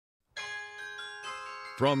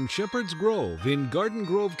From Shepherd's Grove in Garden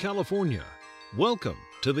Grove, California, welcome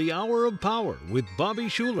to the Hour of Power with Bobby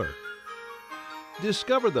Schuller.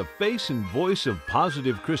 Discover the face and voice of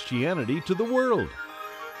positive Christianity to the world.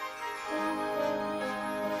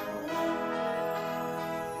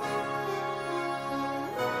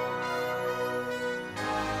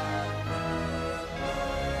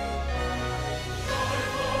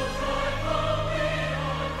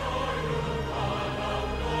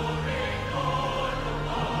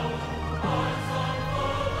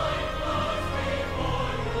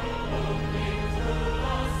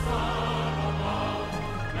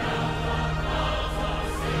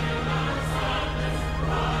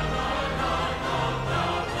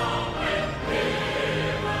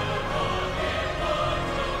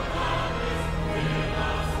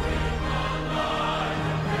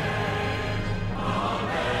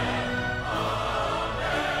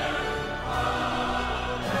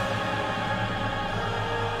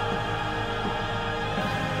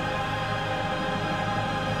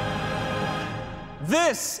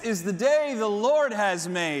 This is the day the Lord has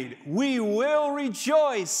made. We will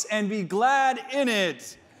rejoice and be glad in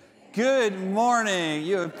it. Good morning.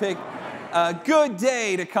 You have picked a good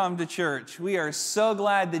day to come to church. We are so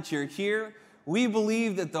glad that you're here. We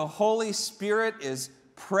believe that the Holy Spirit is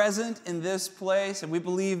present in this place, and we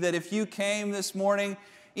believe that if you came this morning,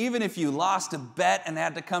 even if you lost a bet and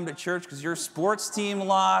had to come to church because your sports team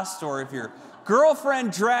lost, or if your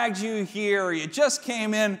girlfriend dragged you here, or you just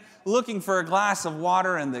came in looking for a glass of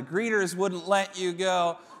water and the greeters wouldn't let you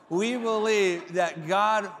go, we believe that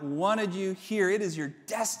God wanted you here. It is your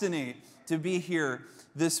destiny to be here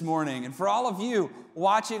this morning. And for all of you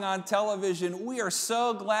watching on television, we are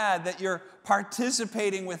so glad that you're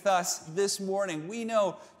participating with us this morning. We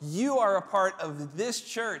know you are a part of this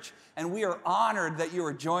church, and we are honored that you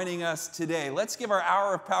are joining us today. Let's give our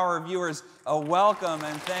Hour of Power viewers a welcome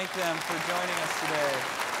and thank them for joining us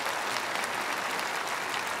today.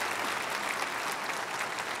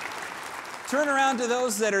 Turn around to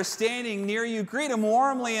those that are standing near you. Greet them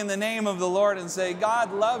warmly in the name of the Lord and say,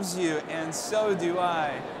 God loves you, and so do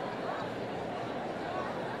I.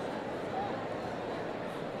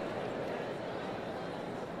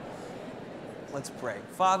 Let's pray.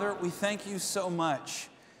 Father, we thank you so much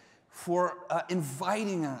for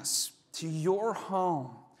inviting us to your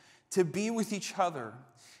home to be with each other.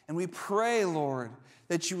 And we pray, Lord,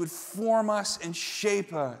 that you would form us and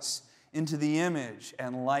shape us into the image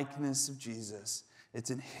and likeness of Jesus.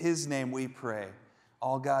 It's in his name we pray.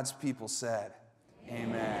 All God's people said,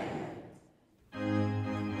 amen.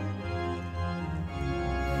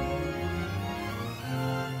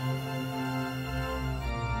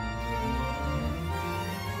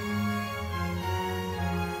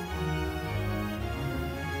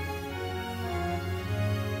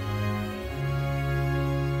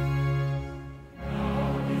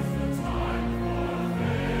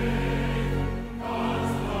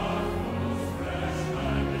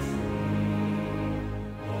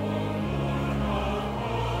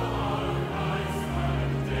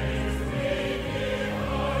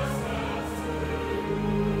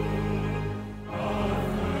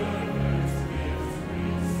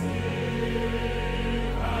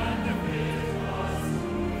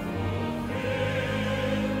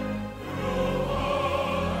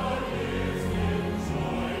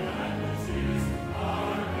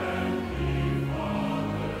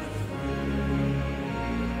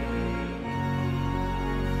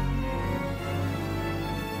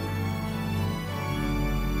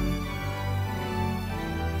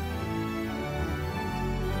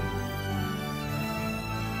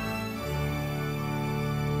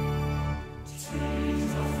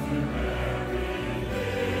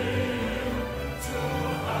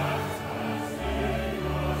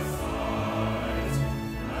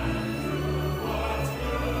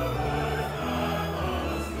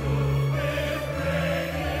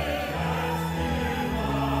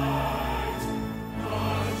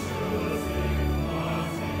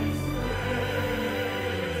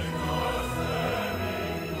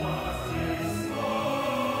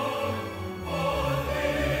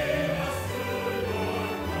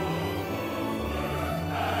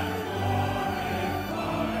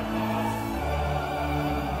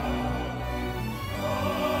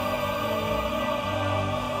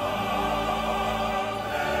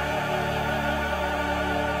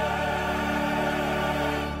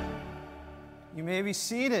 You may be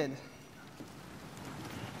seated.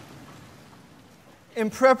 In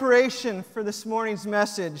preparation for this morning's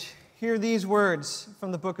message, hear these words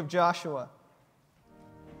from the book of Joshua.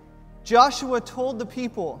 Joshua told the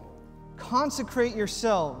people, "Consecrate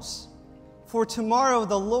yourselves, for tomorrow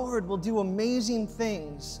the Lord will do amazing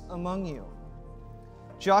things among you."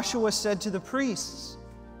 Joshua said to the priests,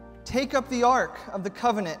 "Take up the ark of the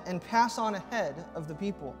covenant and pass on ahead of the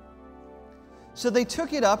people." So they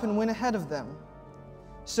took it up and went ahead of them.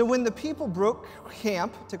 So when the people broke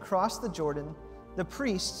camp to cross the Jordan, the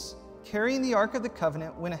priests, carrying the ark of the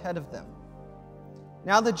covenant, went ahead of them.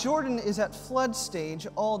 Now the Jordan is at flood stage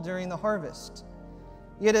all during the harvest.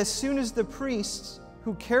 Yet as soon as the priests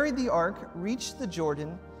who carried the ark reached the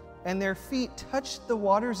Jordan and their feet touched the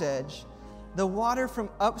water's edge, the water from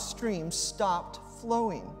upstream stopped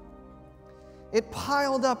flowing. It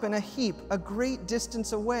piled up in a heap a great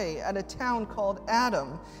distance away at a town called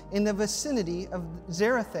Adam in the vicinity of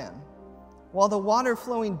Zarethan, while the water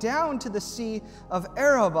flowing down to the Sea of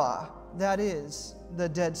Arabah, that is, the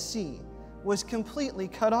Dead Sea, was completely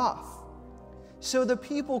cut off. So the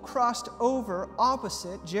people crossed over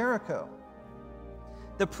opposite Jericho.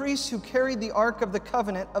 The priests who carried the Ark of the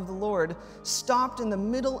Covenant of the Lord stopped in the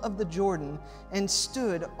middle of the Jordan and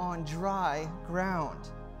stood on dry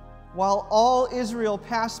ground, while all Israel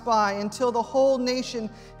passed by until the whole nation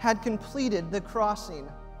had completed the crossing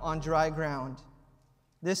on dry ground.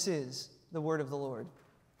 This is the word of the Lord.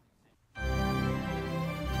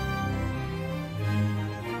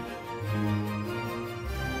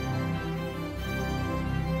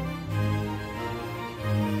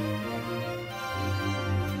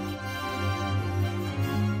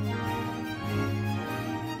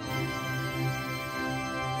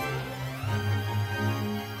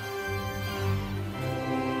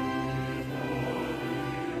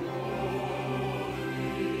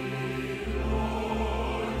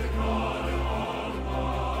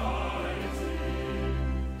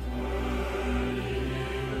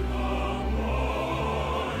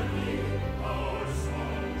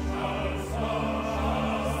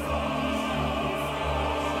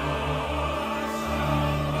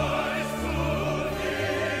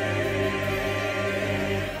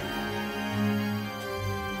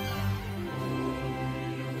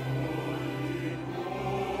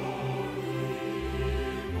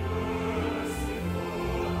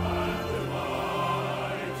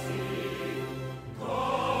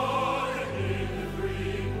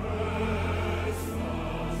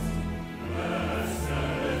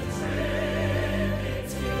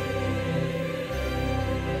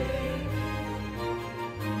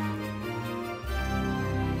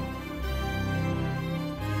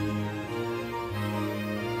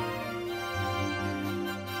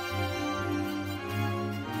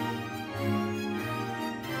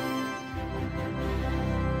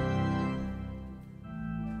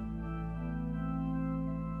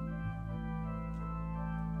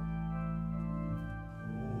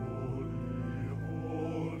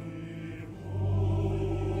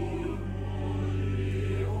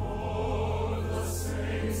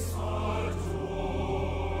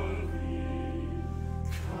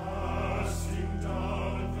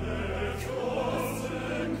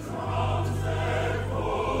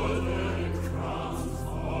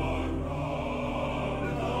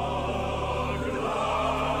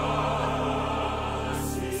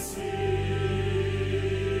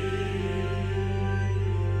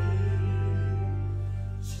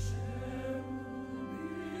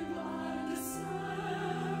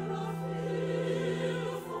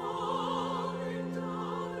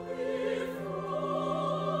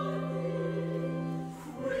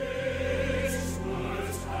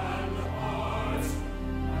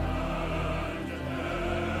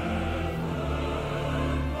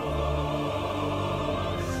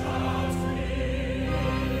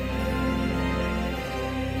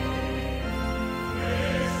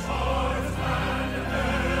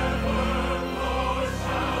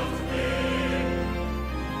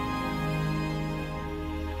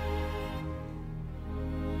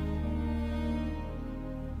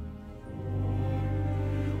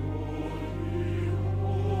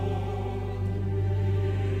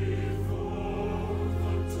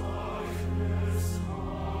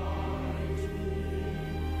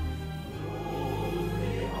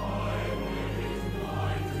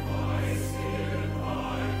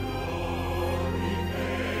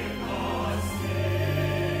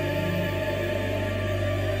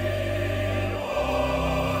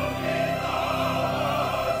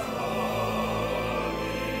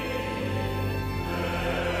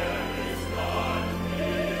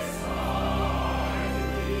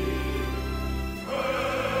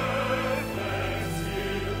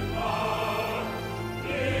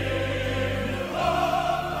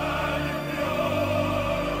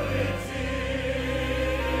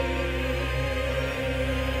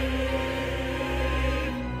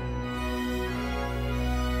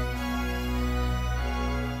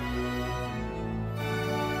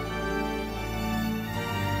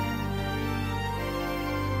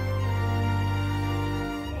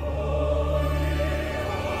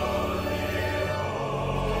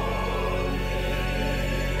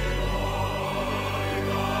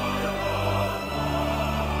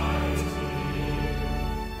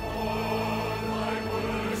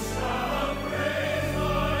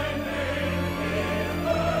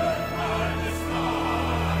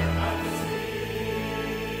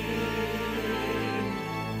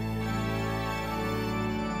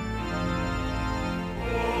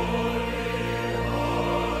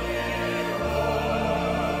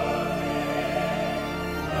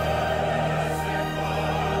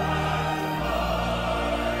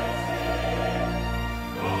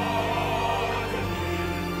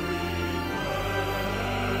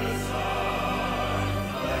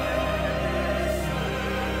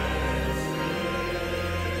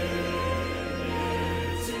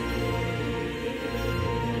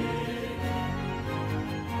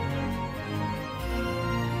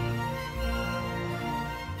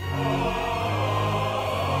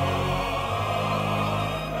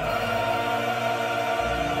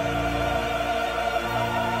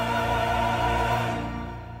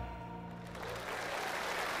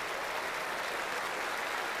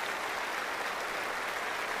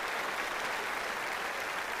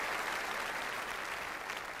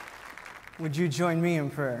 Would you join me in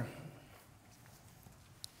prayer?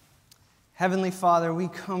 Heavenly Father, we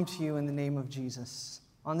come to you in the name of Jesus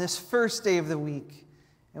on this first day of the week,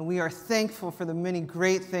 and we are thankful for the many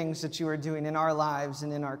great things that you are doing in our lives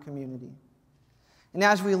and in our community. And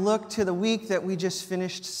as we look to the week that we just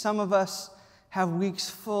finished, some of us have weeks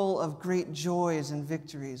full of great joys and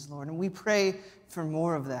victories, Lord, and we pray for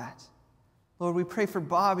more of that. Lord, we pray for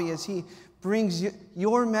Bobby as he brings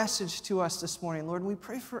your message to us this morning. Lord, we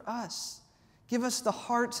pray for us. Give us the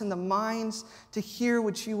hearts and the minds to hear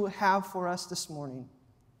what you have for us this morning.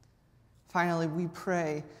 Finally, we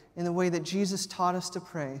pray in the way that Jesus taught us to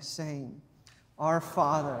pray, saying, Our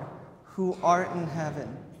Father, who art in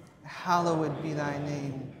heaven, hallowed be thy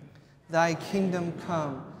name. Thy kingdom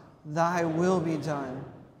come, thy will be done,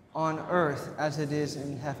 on earth as it is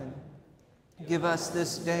in heaven. Give us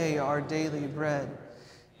this day our daily bread,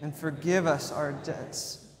 and forgive us our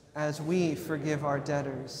debts as we forgive our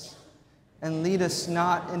debtors. And lead us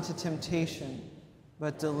not into temptation,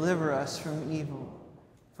 but deliver us from evil.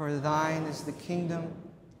 For thine is the kingdom,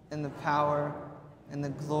 and the power, and the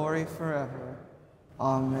glory forever.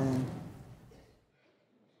 Amen.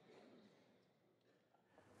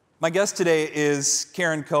 My guest today is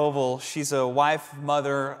Karen Covell. She's a wife,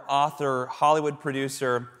 mother, author, Hollywood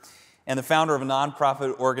producer, and the founder of a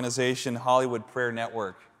nonprofit organization, Hollywood Prayer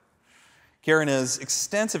Network. Karen has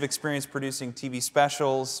extensive experience producing TV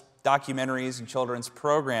specials, documentaries, and children's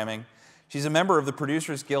programming. She's a member of the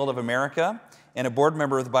Producers Guild of America and a board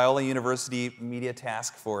member of the Biola University Media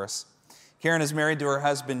Task Force. Karen is married to her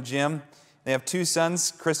husband, Jim. They have 2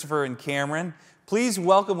 sons, Christopher and Cameron. Please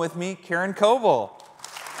welcome with me Karen Covell.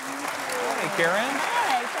 Hey, Karen.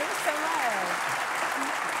 Hi, thanks so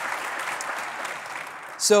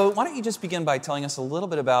much. So why don't you just begin by telling us a little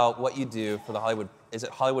bit about what you do for the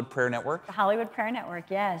Hollywood Prayer Network? The Hollywood Prayer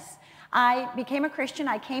Network, yes. I became a Christian.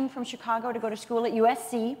 I came from Chicago to go to school at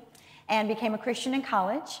USC and became a Christian in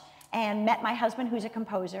college and met my husband, who's a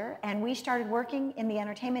composer, and we started working in the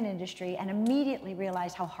entertainment industry and immediately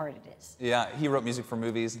realized how hard it is. Yeah, he wrote music for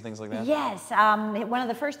movies and things like that? Yes. One of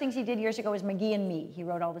the first things he did years ago was McGee and Me. He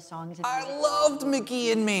wrote all the songs. And I loved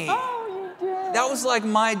McGee and Me. Oh, you did? That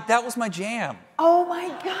was my jam. Oh my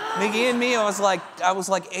God. McGee and Me, I was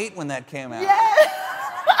like 8 when that came out. Yes.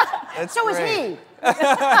 That's so great. was he.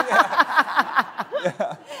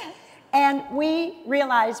 Yeah. And we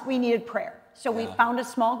realized we needed prayer. So we found a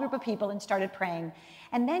small group of people and started praying.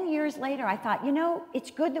 And then years later, I thought, you know,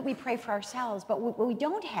 it's good that we pray for ourselves, but what we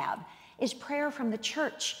don't have is prayer from the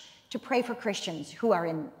church to pray for Christians who are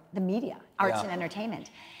in the media, arts and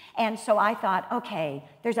entertainment. And so I thought, okay,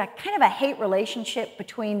 there's a kind of a hate relationship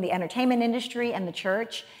between the entertainment industry and the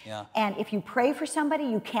church. Yeah. And if you pray for somebody,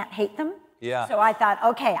 you can't hate them. Yeah. So I thought,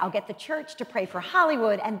 okay, I'll get the church to pray for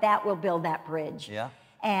Hollywood, and that will build that bridge. Yeah.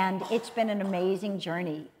 And it's been an amazing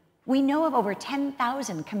journey. We know of over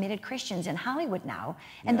 10,000 committed Christians in Hollywood now,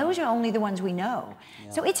 and those are only the ones we know.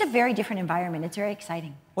 Yeah. So it's a very different environment. It's very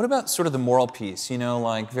exciting. What about sort of the moral piece? You know,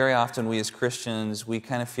 like very often we as Christians, we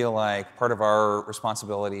kind of feel like part of our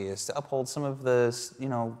responsibility is to uphold some of the, you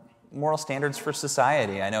know, moral standards for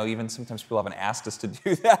society. I know even sometimes people haven't asked us to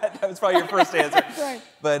do that. That was probably your first answer. Right.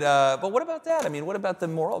 But what about that? I mean, what about the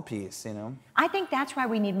moral piece, you know? I think that's why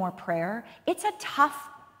we need more prayer. It's a tough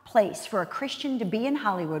place for a Christian to be in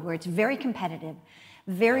Hollywood, where it's very competitive,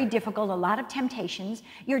 very difficult, a lot of temptations.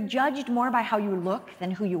 You're judged more by how you look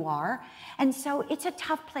than who you are. And so it's a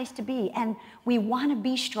tough place to be. And we want to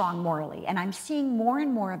be strong morally. And I'm seeing more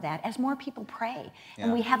and more of that as more people pray. Yeah.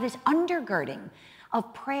 And we have this undergirding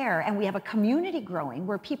of prayer, and we have a community growing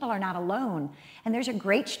where people are not alone. And there's a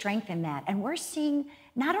great strength in that. And we're seeing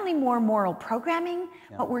not only more moral programming,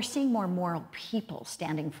 but we're seeing more moral people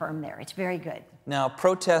standing firm there. It's very good. Now,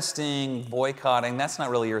 protesting, boycotting, that's not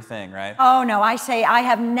really your thing, right? Oh, no, I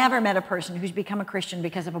have never met a person who's become a Christian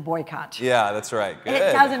because of a boycott. Yeah, that's right. Good.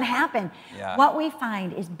 It doesn't happen. Yeah. What we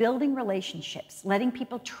find is building relationships, letting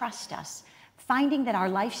people trust us, finding that our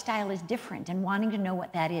lifestyle is different and wanting to know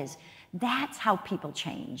what that is. That's how people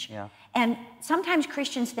change. Yeah. And sometimes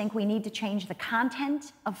Christians think we need to change the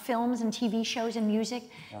content of films and TV shows and music,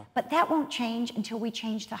 but that won't change until we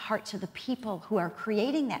change the hearts of the people who are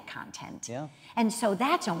creating that content. Yeah. And so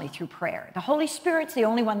that's only through prayer. The Holy Spirit's the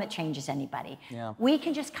only one that changes anybody. Yeah. We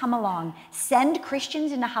can just come along, send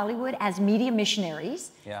Christians into Hollywood as media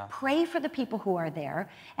missionaries, pray for the people who are there,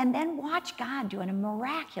 and then watch God doing a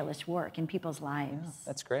miraculous work in people's lives. Yeah,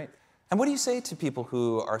 that's great. And what do you say to people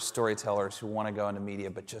who are storytellers who want to go into media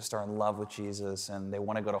but just are in love with Jesus and they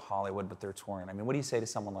want to go to Hollywood but they're torn? I mean, what do you say to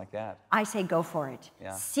someone like that? I say go for it.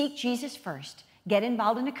 Yeah. Seek Jesus first. Get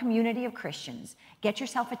involved in a community of Christians. Get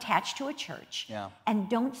yourself attached to a church. Yeah. And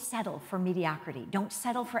don't settle for mediocrity. Don't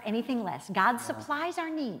settle for anything less. God supplies our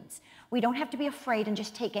needs. We don't have to be afraid and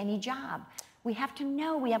just take any job. We have to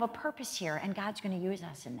know we have a purpose here, and God's going to use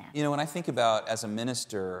us in that. You know, when I think about as a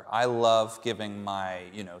minister, I love giving my,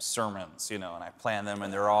 sermons, and I plan them,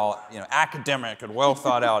 and they're all, academic and well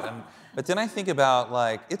thought out. But then I think about,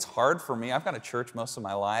 like, it's hard for me. I've gone to church most of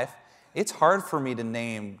my life. It's hard for me to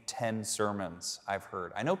name 10 sermons I've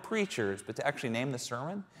heard. I know preachers, but to actually name the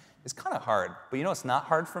sermon is kind of hard. But you know what's not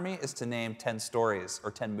hard for me is to name 10 stories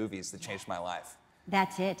or 10 movies that changed my life.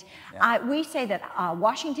 That's it. Yeah. We say that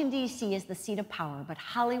Washington, D.C. is the seat of power, but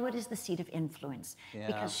Hollywood is the seat of influence,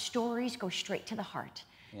 because stories go straight to the heart.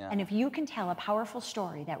 Yeah. And if you can tell a powerful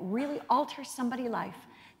story that really alters somebody's life,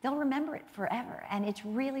 they'll remember it forever. And it's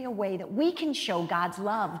really a way that we can show God's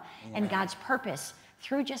love and God's purpose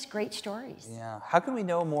through just great stories. Yeah. How can we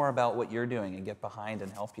know more about what you're doing and get behind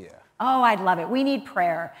and help you? Oh, I'd love it. We need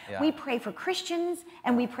prayer. Yeah. We pray for Christians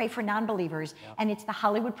and we pray for non-believers. And it's the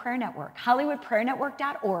Hollywood Prayer Network,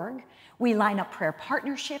 HollywoodPrayerNetwork.org. We line up prayer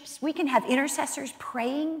partnerships. We can have intercessors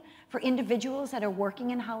praying for individuals that are working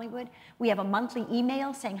in Hollywood. We have a monthly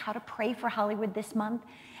email saying how to pray for Hollywood this month.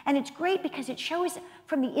 And it's great because it shows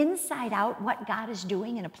from the inside out what God is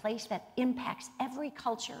doing in a place that impacts every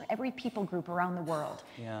culture, every people group around the world.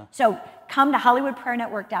 Yeah. So come to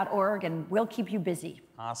HollywoodPrayerNetwork.org and we'll keep you busy.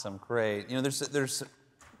 Awesome, great. There's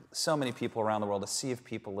so many people around the world, a sea of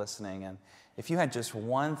people listening, and if you had just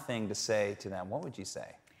one thing to say to them, what would you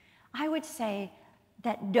say? I would say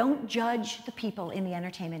that don't judge the people in the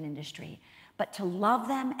entertainment industry, but to love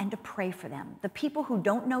them and to pray for them. The people who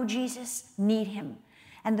don't know Jesus need him.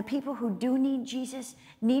 And the people who do need Jesus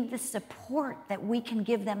need the support that we can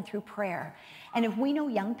give them through prayer. And if we know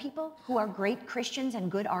young people who are great Christians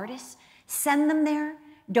and good artists, send them there.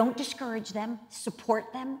 Don't discourage them.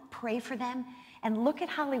 Support them. Pray for them. And look at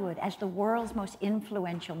Hollywood as the world's most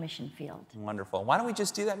influential mission field. Wonderful. Why don't we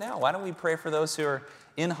just do that now? Why don't we pray for those who are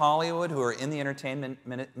in Hollywood, who are in the entertainment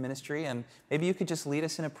ministry, and maybe you could just lead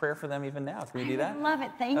us in a prayer for them even now. Can we do that? I would love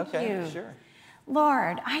it. Thank you. Okay, sure.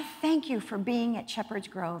 Lord, I thank you for being at Shepherd's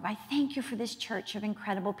Grove. I thank you for this church of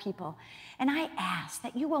incredible people. And I ask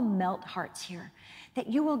that you will melt hearts here, that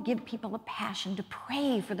you will give people a passion to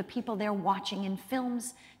pray for the people they're watching in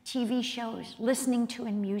films, TV shows, listening to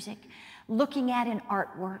in music, looking at in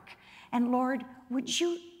artwork. And Lord, would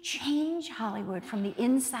you change Hollywood from the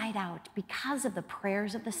inside out because of the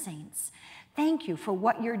prayers of the saints? Thank you for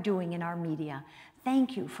what you're doing in our media.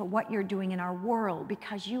 Thank you for what you're doing in our world,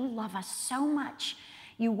 because you love us so much.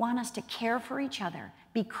 You want us to care for each other,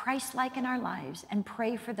 be Christ-like in our lives, and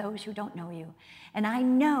pray for those who don't know you. And I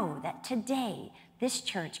know that today, this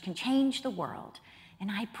church can change the world.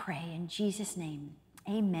 And I pray in Jesus' name,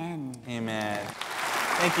 amen. Amen.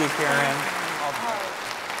 Thank you, Karen.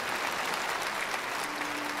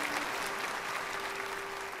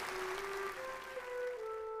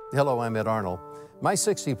 Hello, I'm Ed Arnold. My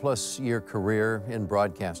 60-plus year career in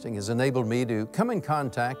broadcasting has enabled me to come in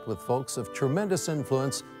contact with folks of tremendous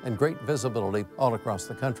influence and great visibility all across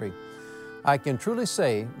the country. I can truly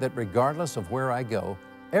say that regardless of where I go,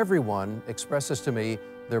 everyone expresses to me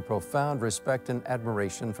their profound respect and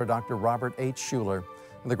admiration for Dr. Robert H. Schuller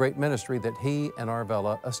and the great ministry that he and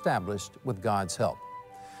Arvella established with God's help.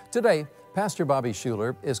 Today, Pastor Bobby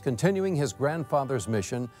Schuller is continuing his grandfather's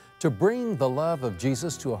mission to bring the love of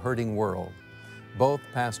Jesus to a hurting world. Both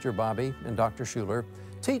Pastor Bobby and Dr. Schuller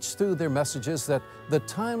teach through their messages that the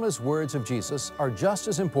timeless words of Jesus are just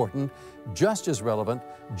as important, just as relevant,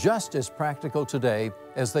 just as practical today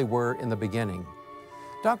as they were in the beginning.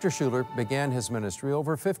 Dr. Schuller began his ministry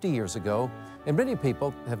over 50 years ago, and many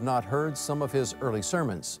people have not heard some of his early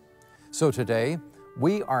sermons. So today,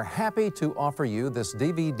 we are happy to offer you this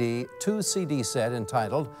DVD 2-CD set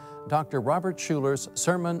entitled Dr. Robert Schuller's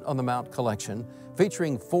Sermon on the Mount Collection,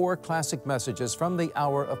 featuring 4 classic messages from the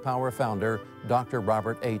Hour of Power founder, Dr.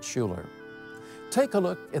 Robert H. Schuller. Take a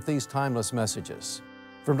look at these timeless messages.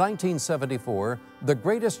 From 1974, the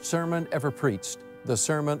greatest sermon ever preached, the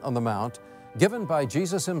Sermon on the Mount, given by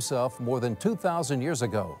Jesus himself more than 2,000 years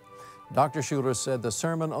ago. Dr. Schuller said the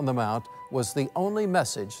Sermon on the Mount was the only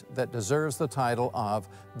message that deserves the title of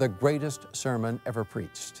the greatest sermon ever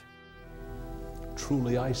preached.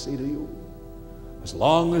 Truly I say to you, as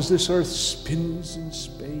long as this earth spins in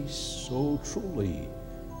space, so truly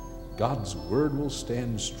God's word will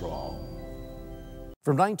stand strong.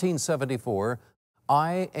 From 1974,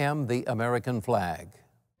 I Am the American Flag.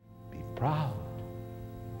 Be proud,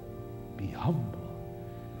 be humble,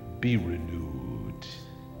 be renewed.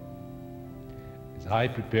 As I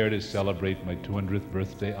prepare to celebrate my 200th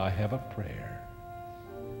birthday, I have a prayer.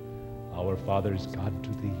 Our fathers, God, to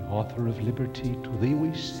thee, author of liberty, to thee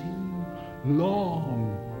we sing.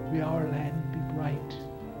 Long may our land be bright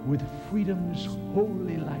with freedom's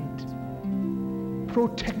holy light.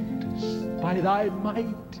 Protect us by thy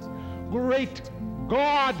might, great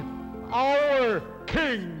God, our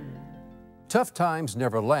King. Tough times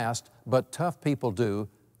never last, but tough people do,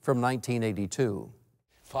 from 1982.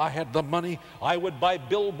 If I had the money, I would buy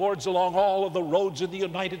billboards along all of the roads in the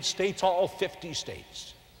United States, all 50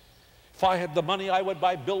 states. If I had the money, I would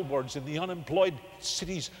buy billboards in the unemployed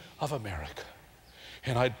cities of America.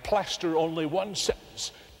 And I'd plaster only one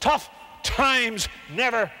sentence: tough times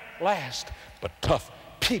never last, but tough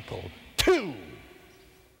people too.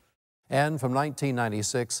 And from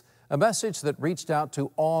 1996, a message that reached out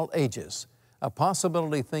to all ages, a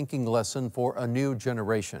possibility thinking lesson for a new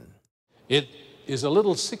generation. It is a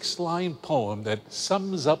little 6-line poem that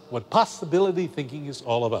sums up what possibility thinking is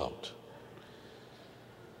all about.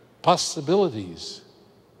 Possibilities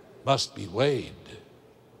must be weighed.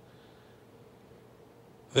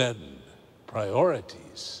 Then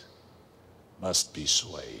priorities must be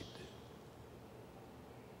swayed.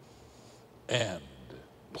 And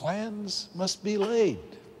plans must be laid.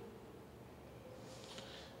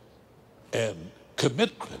 And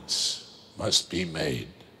commitments must be made.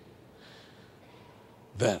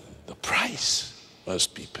 Then the price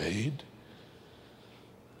must be paid.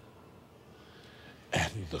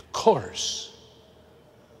 And the course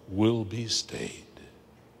will be stayed.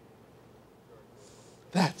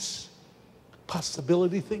 That's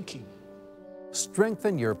possibility thinking.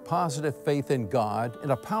 Strengthen your positive faith in God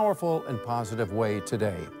in a powerful and positive way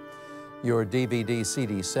today. Your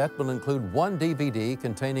DVD-CD set will include one DVD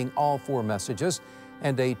containing all 4 messages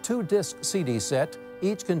and a 2-disc CD set,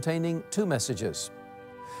 each containing 2 messages.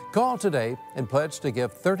 Call today and pledge to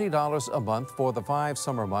give $30 a month for the 5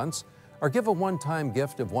 summer months, or give a one-time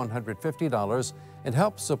gift of $150 and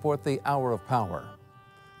help support the Hour of Power.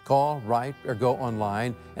 Call, write, or go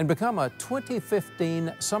online and become a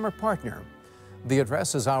 2015 Summer Partner. The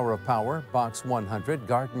address is Hour of Power, Box 100,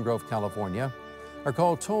 Garden Grove, California, or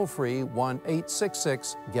call toll-free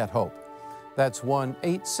 1-866-GET-HOPE. That's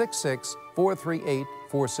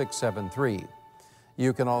 1-866-438-4673.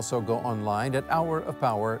 You can also go online at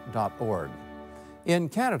hourofpower.org. In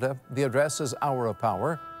Canada, the address is Hour of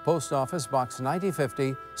Power, Post Office Box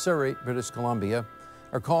 9050, Surrey, British Columbia,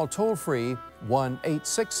 or call toll-free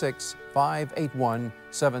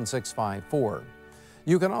 1-866-581-7654.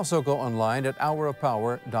 You can also go online at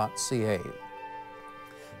hourofpower.ca.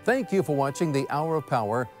 Thank you for watching the Hour of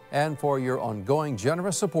Power and for your ongoing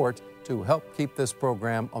generous support to help keep this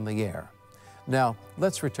program on the air. Now,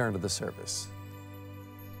 let's return to the service.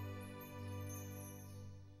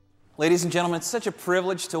 Ladies and gentlemen, it's such a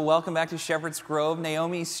privilege to welcome back to Shepherd's Grove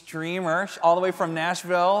Naomi Streamer, all the way from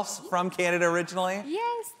Nashville, from Canada originally.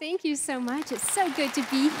 Yes, thank you so much. It's so good to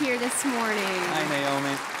be here this morning. Hi,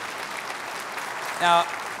 Naomi. Now,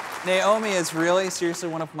 Naomi is really, seriously,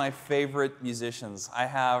 one of my favorite musicians. I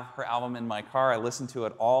have her album in my car. I listen to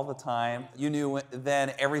it all the time. You knew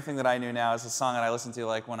then everything that I knew now is a song that I listen to,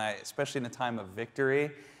 like when especially in a time of victory.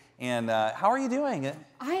 And how are you doing?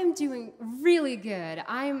 I am doing really good.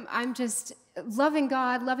 I'm just loving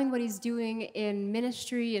God, loving what He's doing in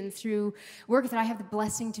ministry and through work that I have the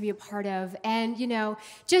blessing to be a part of. And, you know,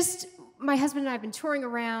 just my husband and I have been touring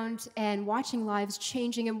around and watching lives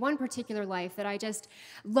changing, in one particular life that I just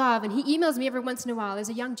love. And he emails me every once in a while. There's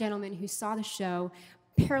a young gentleman who saw the show,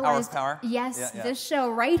 paralyzed. Hour of Power? Yes, Yeah. this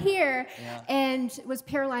show right here, Yeah. and was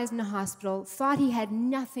paralyzed in a hospital, thought he had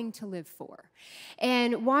nothing to live for,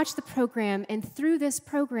 and watched the program, and through this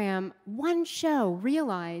program, one show,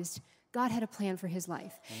 realized God had a plan for his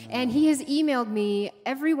life. And he has emailed me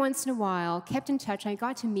every once in a while, kept in touch. I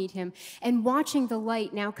got to meet him, and watching the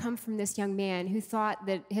light now come from this young man who thought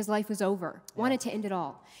that his life was over, wanted to end it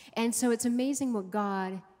all. And so it's amazing what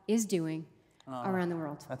God is doing around the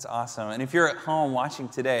world. That's awesome. And if you're at home watching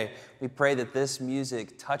today, we pray that this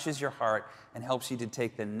music touches your heart and helps you to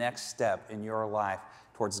take the next step in your life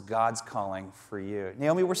towards God's calling for you.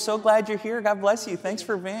 Naomi, we're so glad you're here. God bless you. Thanks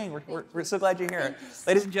for being. We're so glad you're here.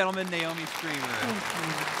 Ladies and gentlemen, Naomi Streamer.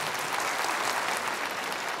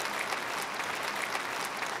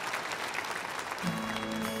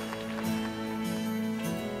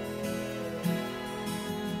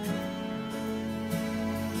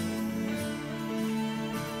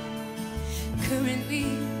 Currently,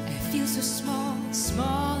 I feel so small,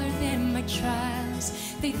 smaller than my trials.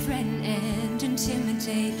 They threaten and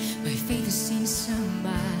intimidate. My faith has seen some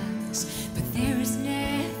miles, but there has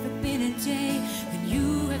never been a day when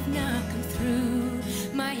you have not come through.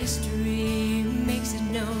 My history makes it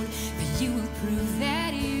known that you will prove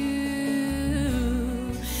that you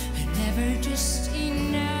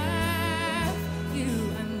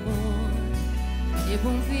It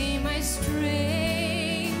won't be my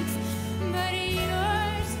strength, but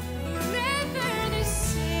yours forever the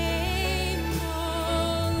same.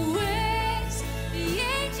 Always the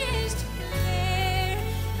ages declare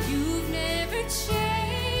you've never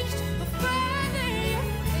changed. Oh, Father, you're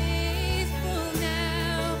faithful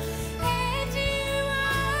now, and you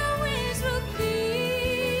always will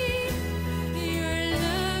be. Your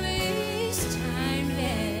love is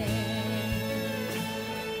timeless.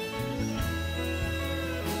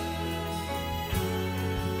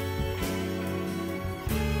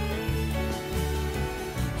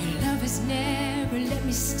 Your love has never let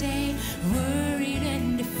me stay worried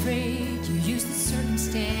and afraid. You use the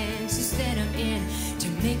circumstances that I'm in to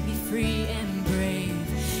make me free and brave.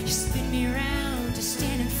 You spin me around to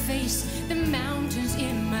stand and face the mountains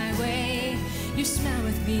in my way. You smile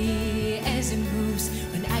with me as it moves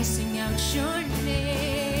when I sing out your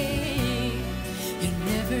name. You're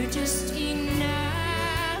never just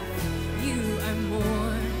enough, you are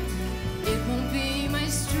more. It won't be my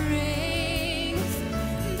strength,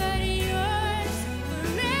 but yours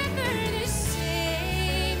forever the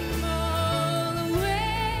same.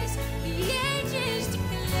 Always the ages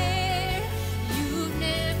declare you've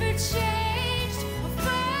never changed. Oh,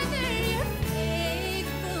 Father, you're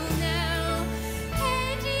faithful now,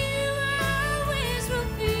 and you always will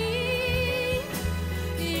be.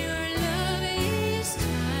 Your love is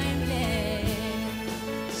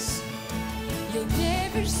timeless. You'll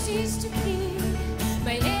never cease to be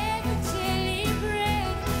my ever-telling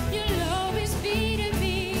bread. You'll always be to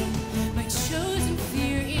me my chosen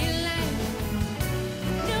fear in life.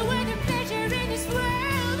 No other pleasure in this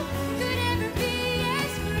world could ever be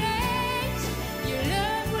as great. Your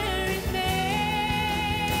love will remain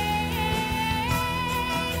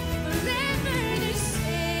forever the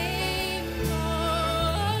same.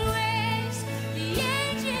 Always the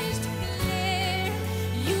ages declare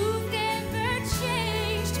you've never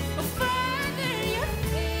changed. Oh, Father, you're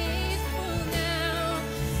faithful now,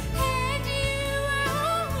 and you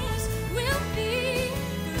always will be.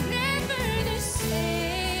 Forever the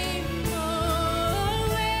same.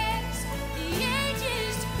 Always the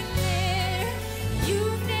ages declare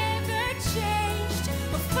you've never changed.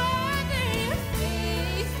 Oh, Father, you're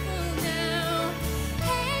faithful now,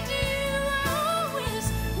 and you always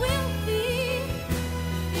will be.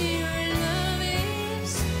 Your love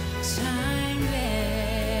is timeless.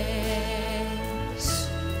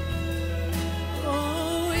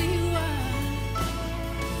 Oh, you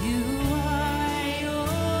are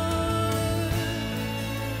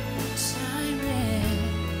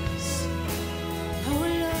timeless. Oh,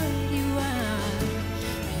 Lord, you are.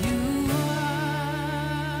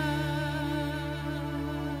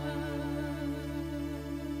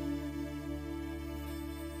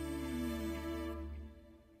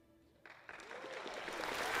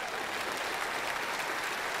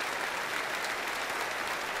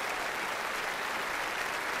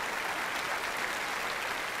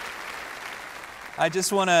 I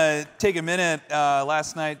just want to take a minute.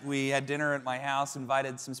 Last night we had dinner at my house,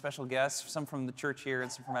 invited some special guests, some from the church here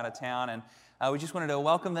and some from out of town, and we just wanted to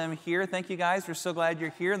welcome them here. Thank you guys. We're so glad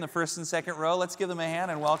you're here in the first and second row. Let's give them a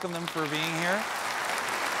hand and welcome them for being here.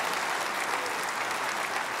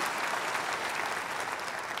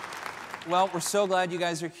 Well, we're so glad you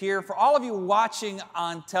guys are here. For all of you watching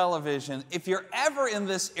on television, if you're ever in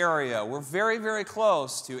this area, we're very, very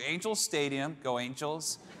close to Angels Stadium, go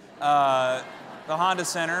Angels, the Honda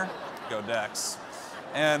Center, go Dykes,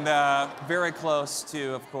 and very close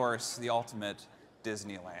to, of course, the ultimate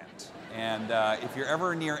Disneyland. And if you're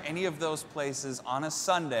ever near any of those places on a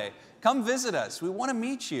Sunday, come visit us. We want to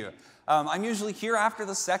meet you. I'm usually here after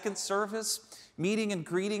the second service, meeting and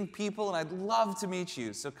greeting people, and I'd love to meet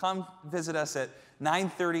you. So come visit us at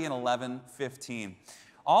 9:30 and 11:15.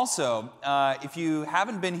 Also, if you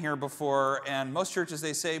haven't been here before, and most churches,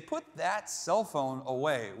 they say, put that cell phone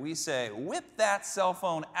away. We say, whip that cell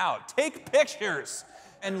phone out. Take pictures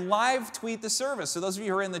and live tweet the service. So those of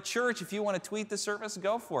you who are in the church, if you want to tweet the service,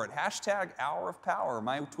 go for it. Hashtag Hour of Power.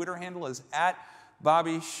 My Twitter handle is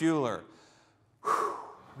 @BobbySchuller.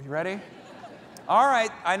 Are you ready? All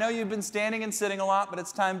right, I know you've been standing and sitting a lot, but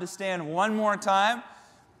it's time to stand one more time.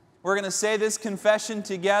 We're going to say this confession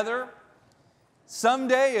together.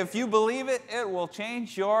 Someday, if you believe it, it will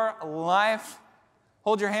change your life.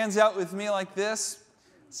 Hold your hands out with me like this.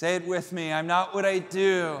 Say it with me. I'm not what I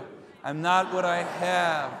do. I'm not what I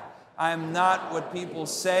have. I'm not what people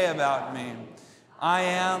say about me. I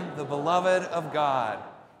am the beloved of God.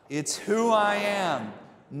 It's who I am.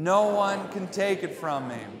 No one can take it from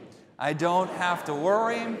me. I don't have to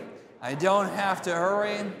worry. I don't have to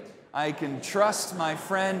hurry. I can trust my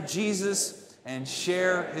friend Jesus and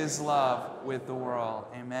share his love with the world.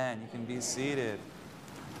 Amen. You can be seated.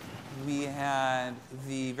 We had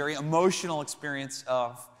the very emotional experience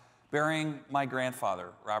of burying my grandfather,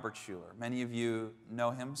 Robert Schuller. Many of you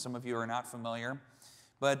know him. Some of you are not familiar.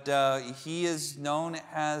 But he is known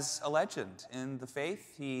as a legend in the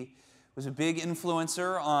faith. He was a big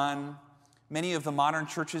influencer on many of the modern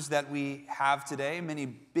churches that we have today. Many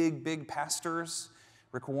big pastors,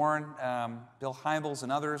 Rick Warren, Bill Hybels,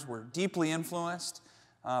 and others were deeply influenced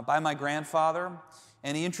by my grandfather.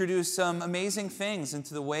 And he introduced some amazing things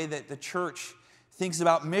into the way that the church thinks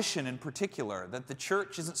about mission in particular, that the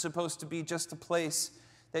church isn't supposed to be just a place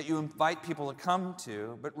that you invite people to come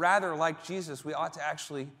to, but rather, like Jesus, we ought to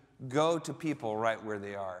actually go to people right where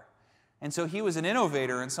they are. And so he was an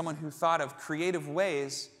innovator and someone who thought of creative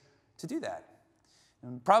ways to do that.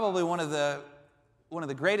 And probably one of the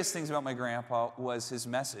greatest things about my grandpa was his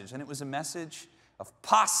message, and it was a message of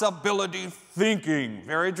possibility thinking.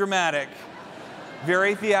 Very dramatic,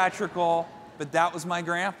 very theatrical, but that was my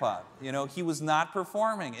grandpa. You know, he was not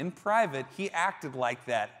performing. In private, he acted like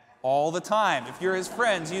that all the time. If you're his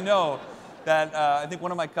friends, you know that I think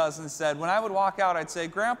one of my cousins said, when I would walk out, I'd say,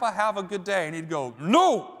 "Grandpa, have a good day." And he'd go,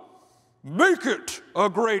 "No, make it a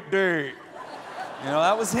great day." You know,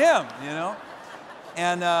 that was him, you know.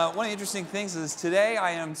 And one of the interesting things is today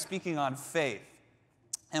I am speaking on faith.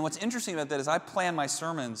 And what's interesting about that is I plan my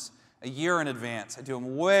sermons a year in advance. I do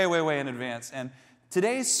them way in advance. And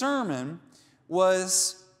today's sermon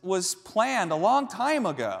was planned a long time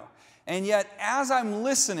ago. And yet, as I'm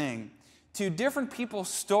listening to different people's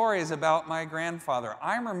stories about my grandfather,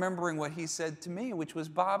 I'm remembering what he said to me, which was,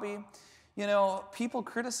 "Bobby, you know, people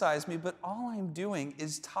criticize me, but all I'm doing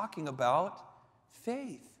is talking about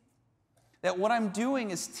faith. That what I'm doing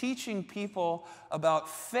is teaching people about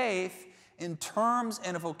faith in terms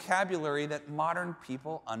and a vocabulary that modern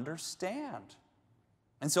people understand."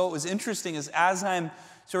 And so what was interesting is as I'm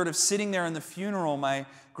sort of sitting there in the funeral, my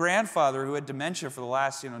grandfather, who had dementia for the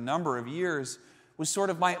last number of years, was sort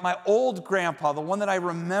of my old grandpa, the one that I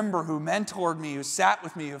remember, who mentored me, who sat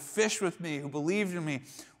with me, who fished with me, who believed in me,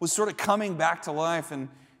 was sort of coming back to life in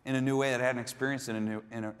a new way that I hadn't experienced in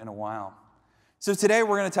a while. So today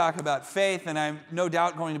we're going to talk about faith, and I'm no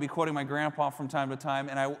doubt going to be quoting my grandpa from time to time,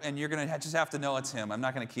 and you're going to just have to know it's him. I'm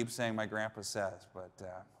not going to keep saying my grandpa says, but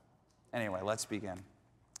anyway, let's begin.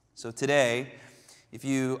 So today, if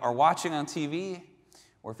you are watching on TV,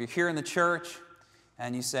 or if you're here in the church,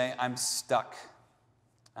 and you say, "I'm stuck,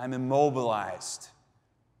 I'm immobilized,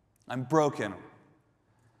 I'm broken,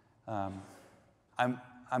 I'm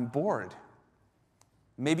bored."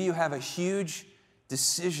 Maybe you have a huge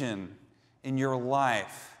decision in your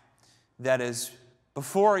life that is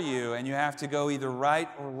before you, and you have to go either right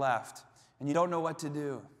or left, and you don't know what to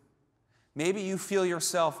do. Maybe you feel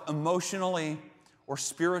yourself emotionally or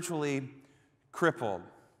spiritually crippled.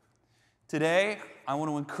 Today, I want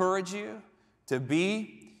to encourage you to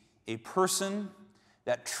be a person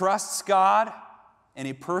that trusts God, and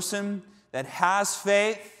a person that has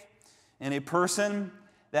faith, and a person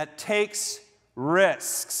that takes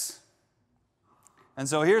risks. And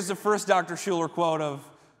so here's the first Dr. Schuller quote of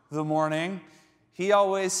the morning. He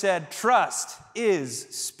always said, "Trust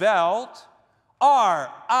is spelled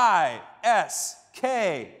R-I-S-K.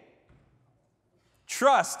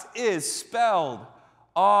 Trust is spelled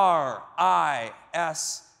R-I-S-K.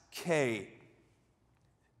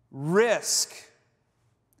 Risk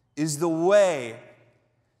is the way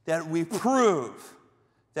that we prove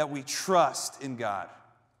that we trust in God."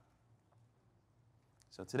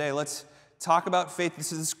 So today, let's talk about faith.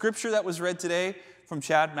 This is the scripture that was read today from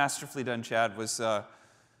Chad, masterfully done, Chad, was the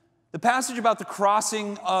passage about the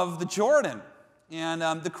crossing of the Jordan.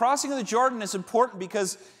 And the crossing of the Jordan is important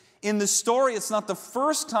because in the story, it's not the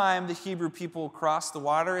first time the Hebrew people crossed the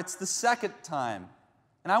water, it's the second time.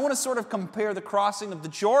 And I want to sort of compare the crossing of the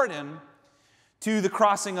Jordan to the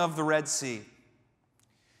crossing of the Red Sea.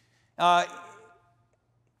 Long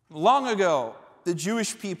ago, the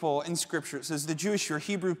Jewish people in Scripture, it says the Jewish or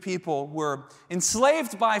Hebrew people were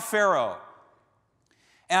enslaved by Pharaoh.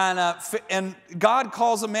 And God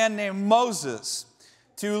calls a man named Moses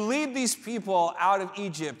to lead these people out of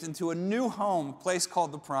Egypt into a new home, a place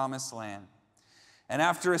called the Promised Land. And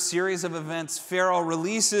after a series of events, Pharaoh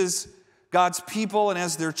releases God's people, and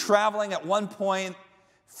as they're traveling, at one point,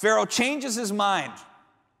 Pharaoh changes his mind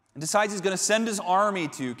and decides he's going to send his army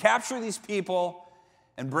to capture these people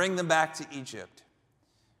and bring them back to Egypt.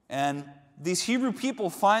 And these Hebrew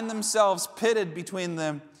people find themselves pitted between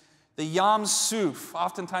the Yam Suf,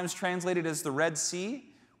 oftentimes translated as the Red Sea.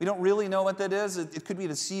 We don't really know what that is. It could be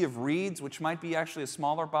the Sea of Reeds, which might be actually a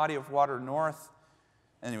smaller body of water north.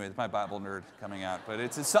 Anyway, it's my Bible nerd coming out. But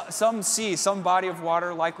it's some sea, some body of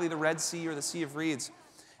water, likely the Red Sea or the Sea of Reeds.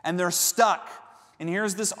 And they're stuck. And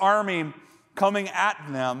here's this army coming at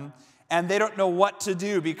them, and they don't know what to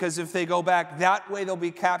do, because if they go back that way, they'll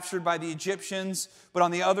be captured by the Egyptians. But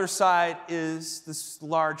on the other side is this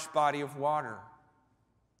large body of water.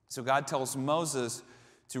 So God tells Moses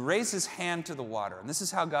to raise his hand to the water. And this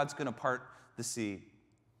is how God's going to part the sea.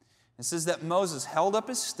 It says that Moses held up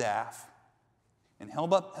his staff and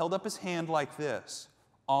held up his hand like this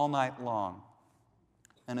all night long.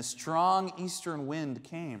 And a strong eastern wind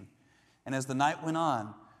came. And as the night went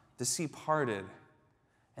on, the sea parted.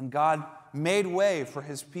 And God made way for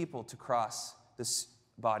his people to cross this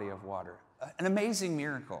body of water. An amazing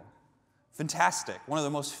miracle. Fantastic. One of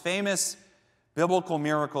the most famous biblical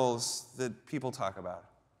miracles that people talk about.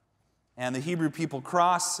 And the Hebrew people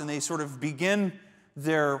cross, and they sort of begin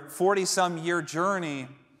their 40-some-year journey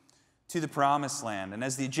to the Promised Land. And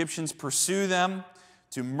as the Egyptians pursue them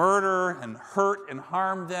to murder and hurt and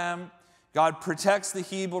harm them, God protects the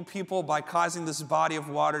Hebrew people by causing this body of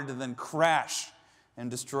water to then crash and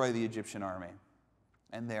destroy the Egyptian army.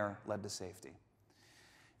 And they're led to safety.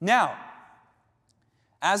 Now,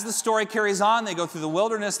 as the story carries on, they go through the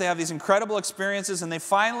wilderness, they have these incredible experiences, and they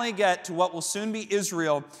finally get to what will soon be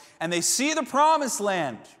Israel, and they see the Promised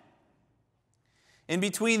Land. In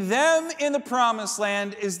between them and the Promised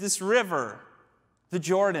Land is this river, the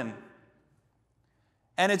Jordan.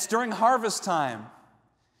 And it's during harvest time,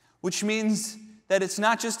 which means that it's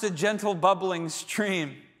not just a gentle bubbling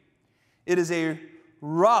stream. It is a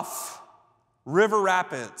rough river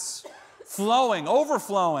rapids, flowing,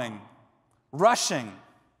 overflowing, rushing.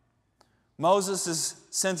 Moses has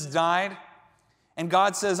since died, and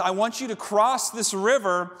God says, I want you to cross this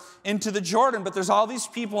river into the Jordan, but there's all these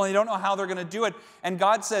people, and they don't know how they're going to do it. And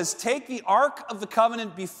God says, take the Ark of the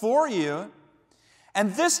Covenant before you,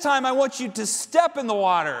 and this time I want you to step in the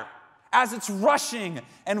water as it's rushing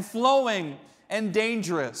and flowing and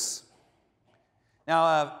dangerous.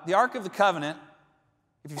 Now, the Ark of the Covenant,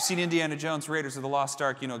 if you've seen Indiana Jones' Raiders of the Lost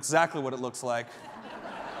Ark, you know exactly what it looks like.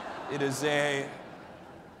 It is a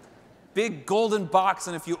big golden box,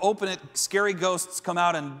 and if you open it, scary ghosts come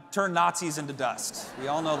out and turn Nazis into dust. We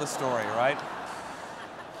all know the story, right?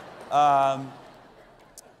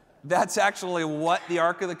 That's actually what the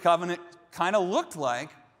Ark of the Covenant kind of looked like.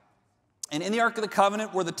 And in the Ark of the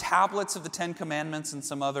Covenant were the tablets of the Ten Commandments and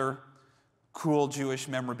some other cool Jewish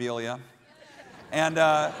memorabilia. And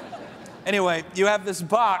anyway, you have this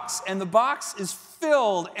box, and the box is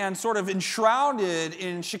filled and sort of enshrouded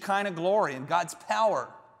in Shekinah glory and God's power.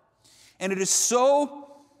 And it is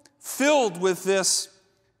so filled with this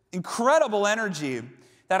incredible energy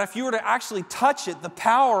that if you were to actually touch it, the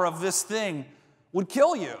power of this thing would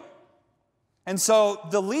kill you. And so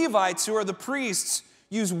the Levites, who are the priests,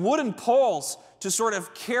 use wooden poles to sort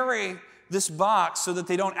of carry this box so that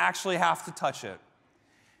they don't actually have to touch it.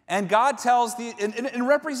 And God tells and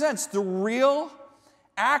represents the real,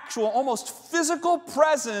 actual, almost physical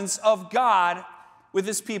presence of God with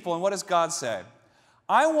his people. And what does God say?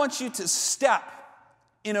 I want you to step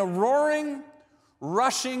in a roaring,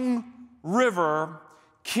 rushing river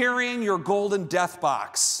carrying your golden death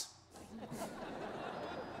box.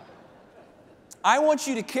 I want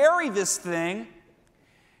you to carry this thing,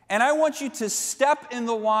 and I want you to step in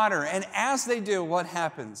the water. And as they do, what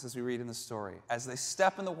happens as we read in the story? As they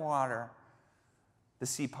step in the water, the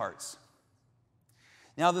sea parts.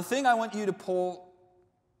 Now, the thing I want you to pull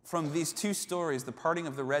from these two stories, the parting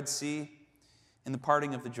of the Red Sea and the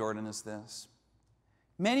parting of the Jordan, is this.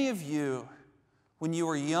 Many of you, when you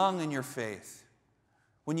were young in your faith,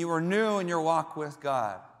 when you were new in your walk with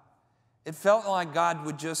God, it felt like God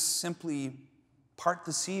would just simply part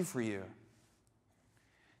the sea for you.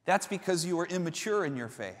 That's because you were immature in your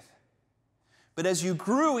faith. But as you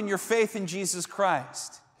grew in your faith in Jesus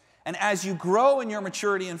Christ, and as you grow in your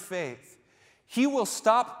maturity in faith, he will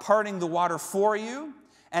stop parting the water for you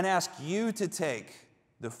and ask you to take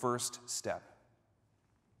the first step.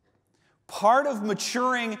 Part of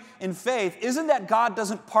maturing in faith isn't that God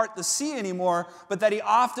doesn't part the sea anymore, but that he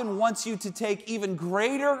often wants you to take even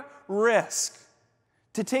greater risk,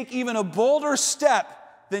 to take even a bolder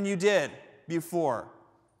step than you did before.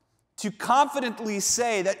 To confidently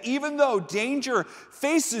say that even though danger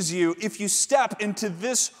faces you, if you step into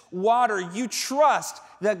this water, you trust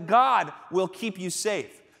that God will keep you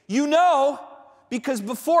safe. You know, because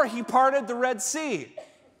before he parted the Red Sea.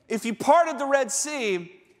 If he parted the Red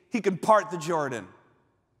Sea, he can part the Jordan.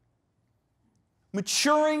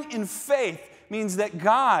 Maturing in faith means that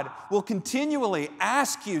God will continually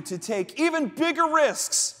ask you to take even bigger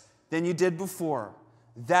risks than you did before.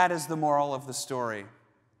 That is the moral of the story.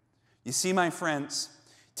 You see, my friends,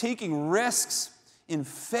 taking risks in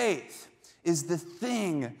faith is the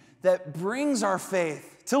thing that brings our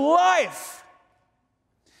faith to life.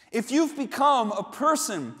 If you've become a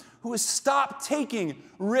person who has stopped taking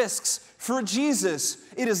risks for Jesus,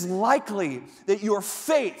 it is likely that your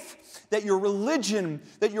faith, that your religion,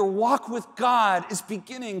 that your walk with God is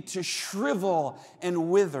beginning to shrivel and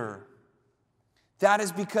wither. That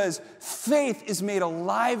is because faith is made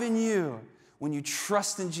alive in you when you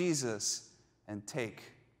trust in Jesus and take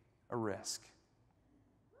a risk.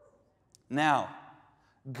 Now,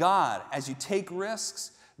 God, as you take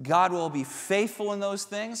risks, God will be faithful in those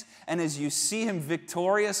things, and as you see Him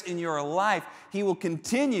victorious in your life, He will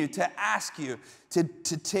continue to ask you to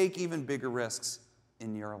take even bigger risks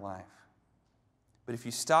in your life. But if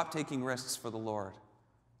you stop taking risks for the Lord,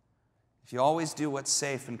 if you always do what's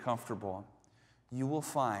safe and comfortable, you will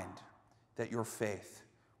find that your faith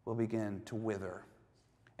will begin to wither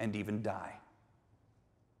and even die.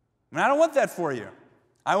 And I don't want that for you.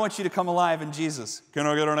 I want you to come alive in Jesus. Can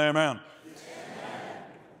I get an amen? Amen.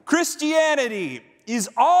 Christianity is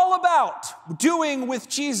all about doing with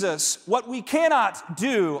Jesus what we cannot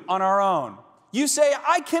do on our own. You say,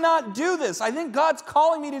 I cannot do this. I think God's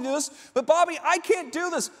calling me to do this, but Bobby, I can't do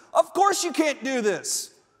this. Of course you can't do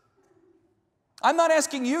this. I'm not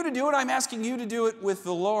asking you to do it. I'm asking you to do it with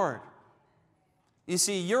the Lord. You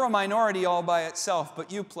see, you're a minority all by itself,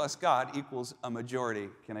 but you plus God equals a majority.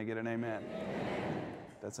 Can I get an amen? Amen.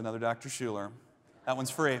 That's another Dr. Schuller. That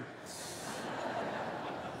one's free.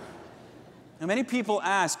 Now, many people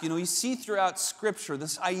ask, you see throughout Scripture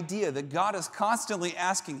this idea that God is constantly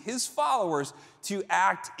asking His followers to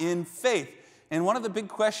act in faith. And one of the big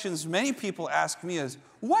questions many people ask me is,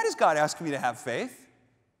 why does God ask me to have faith?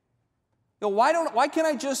 Why can't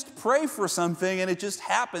I just pray for something and it just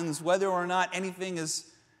happens whether or not anything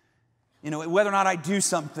is, whether or not I do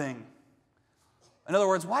something? In other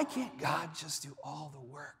words, why can't God just do all the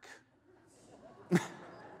work?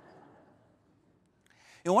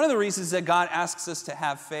 One of the reasons that God asks us to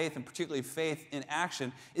have faith, and particularly faith in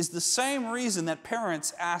action, is the same reason that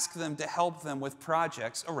parents ask them to help them with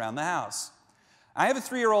projects around the house. I have a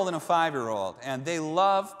 3-year-old and a 5-year-old, and they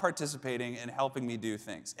love participating and helping me do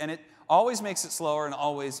things. And it always makes it slower and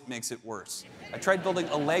always makes it worse. I tried building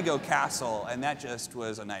a Lego castle, and that just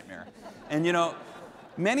was a nightmare. And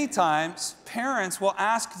many times parents will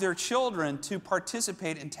ask their children to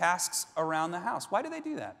participate in tasks around the house. Why do they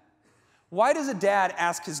do that? Why does a dad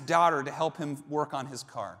ask his daughter to help him work on his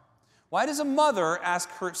car? Why does a mother ask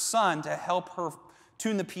her son to help her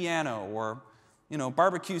tune the piano or,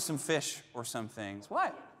 barbecue some fish or some things?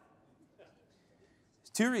 Why?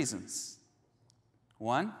 There's 2 reasons.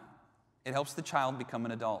 1, it helps the child become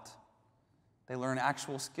an adult. They learn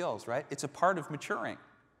actual skills, right? It's a part of maturing.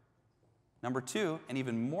 Number 2, and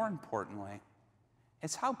even more importantly,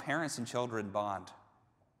 it's how parents and children bond.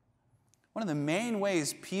 One of the main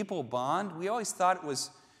ways people bond, we always thought it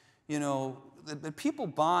was, that people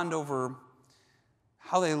bond over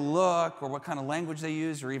how they look or what kind of language they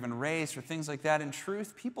use or even race or things like that. In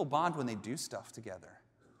truth, people bond when they do stuff together.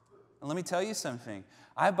 And let me tell you something.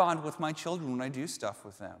 I bond with my children when I do stuff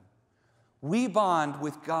with them. We bond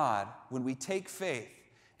with God when we take faith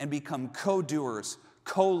and become co-doers,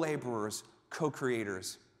 co-laborers,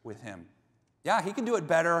 co-creators with Him. Yeah, He can do it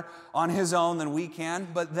better on His own than we can,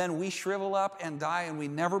 but then we shrivel up and die and we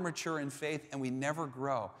never mature in faith and we never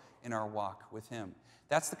grow in our walk with Him.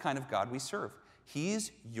 That's the kind of God we serve.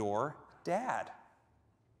 He's your dad.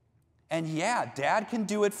 And yeah, dad can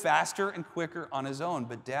do it faster and quicker on his own,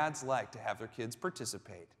 but dads like to have their kids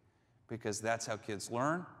participate because that's how kids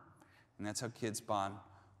learn and that's how kids bond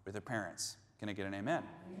with their parents. Can I get an amen?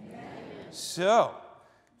 Amen. So,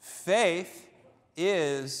 faith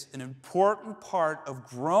is an important part of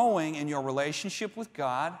growing in your relationship with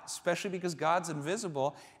God, especially because God's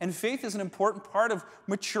invisible, and faith is an important part of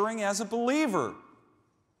maturing as a believer.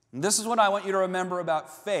 And this is what I want you to remember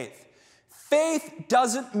about faith. Faith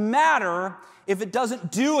doesn't matter if it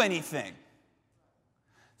doesn't do anything.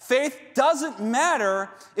 Faith doesn't matter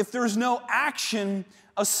if there's no action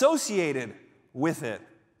associated with it.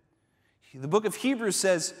 The book of Hebrews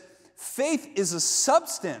says, faith is a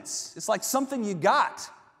substance. It's like something you got.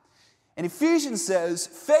 And Ephesians says,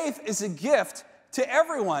 faith is a gift to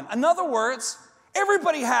everyone. In other words,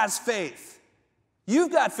 everybody has faith.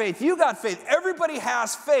 You've got faith. You got faith. Everybody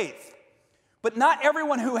has faith. But not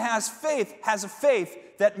everyone who has a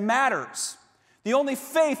faith that matters. The only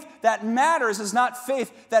faith that matters is not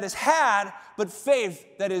faith that is had, but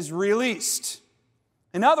faith that is released.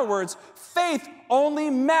 In other words, faith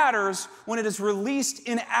only matters when it is released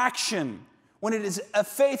in action, when it is a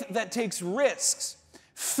faith that takes risks.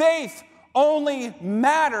 Faith only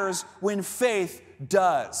matters when faith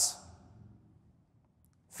does.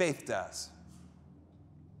 Faith does.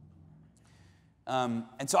 And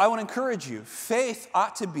so I want to encourage you, faith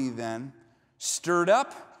ought to be then stirred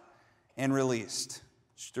up and released.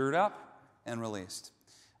 Stirred up and released.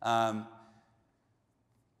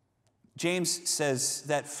 James says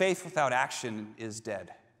that faith without action is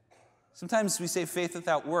dead. Sometimes we say faith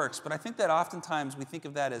without works, but I think that oftentimes we think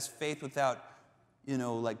of that as faith without,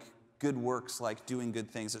 like good works, like doing good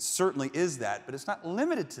things. It certainly is that, but it's not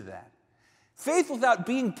limited to that. Faith without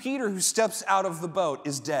being Peter who steps out of the boat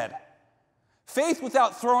is dead. Faith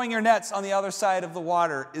without throwing your nets on the other side of the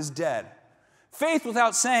water is dead. Faith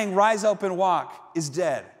without saying, rise up and walk, is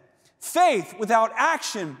dead. Faith without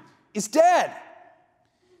action is dead.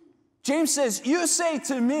 James says, you say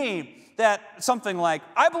to me that something like,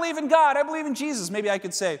 I believe in God, I believe in Jesus. Maybe I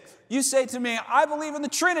could say, you say to me, I believe in the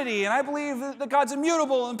Trinity, and I believe that God's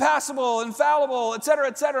immutable, impassible, infallible,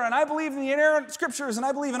 etc., and I believe in the inerrant scriptures, and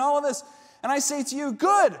I believe in all of this. And I say to you,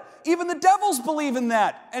 good, even the devils believe in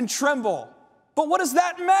that and tremble. But what does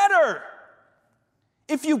that matter?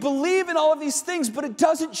 If you believe in all of these things, but it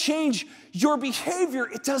doesn't change your behavior,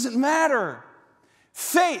 it doesn't matter.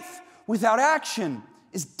 Faith without action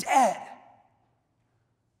is dead.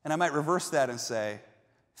 And I might reverse that and say,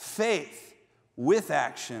 faith with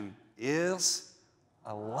action is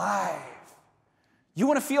alive. You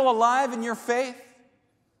want to feel alive in your faith?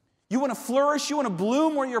 You want to flourish? You want to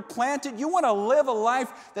bloom where you're planted? You want to live a life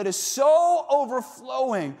that is so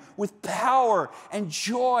overflowing with power and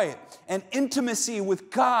joy and intimacy with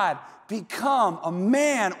God? Become a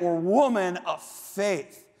man or woman of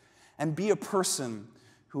faith and be a person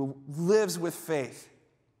who lives with faith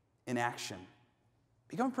in action.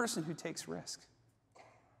 Become a person who takes risk.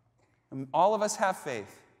 And all of us have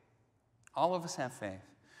faith. All of us have faith.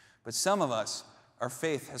 But some of us, our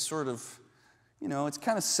faith has sort of, it's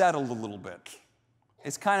kind of settled a little bit.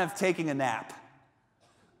 It's kind of taking a nap.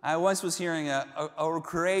 I once was hearing a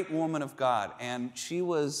great woman of God, and she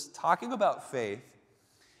was talking about faith.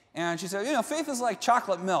 And she said, faith is like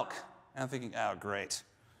chocolate milk. And I'm thinking, oh, great.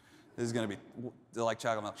 This is going to be like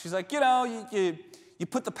chocolate milk. She's like, you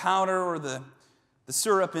put the powder or the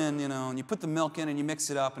syrup in, and you put the milk in and you mix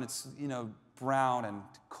it up, and it's, brown and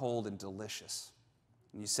cold and delicious.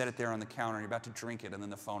 And you set it there on the counter, and you're about to drink it, and then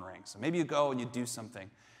the phone rings. So maybe you go and you do something,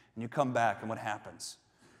 and you come back, and what happens?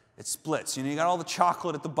 It splits. You got all the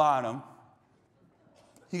chocolate at the bottom.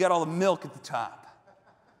 You got all the milk at the top.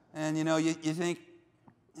 And, you think,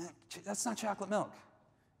 that's not chocolate milk.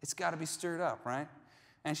 It's got to be stirred up, right?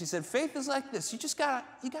 And she said, faith is like this. You got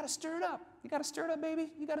to stir it up. You got to stir it up,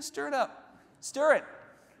 baby. You got to stir it up. Stir it.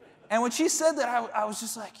 And when she said that, I was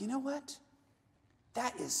just like, you know what?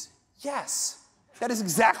 Yes. That is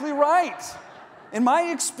exactly right. In my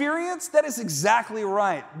experience, that is exactly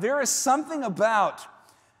right. There is something about,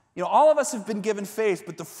 all of us have been given faith,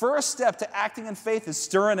 but the first step to acting in faith is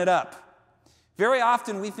stirring it up. Very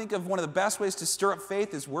often we think of one of the best ways to stir up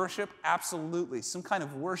faith is worship. Absolutely. Some kind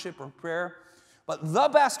of worship or prayer. But the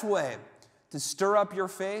best way to stir up your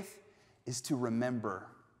faith is to remember.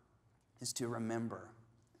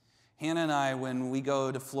 Hannah and I, when we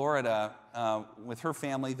go to Florida with her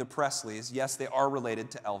family, the Presleys, yes, they are related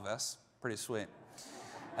to Elvis. Pretty sweet.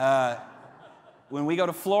 When we go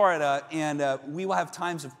to Florida, and we will have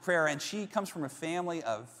times of prayer, and she comes from a family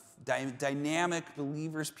of dynamic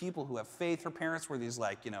believers, people who have faith. Her parents were these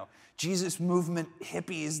Jesus movement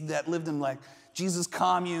hippies that lived in Jesus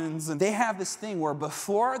communes. And they have this thing where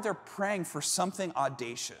before they're praying for something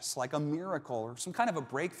audacious, like a miracle or some kind of a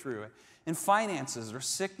breakthrough in finances or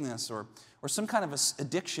sickness or some kind of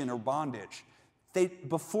addiction or bondage,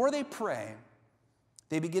 before they pray,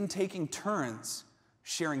 they begin taking turns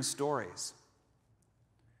sharing stories.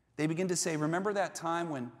 They begin to say, remember that time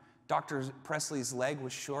when Dr. Presley's leg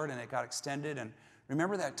was short and it got extended? And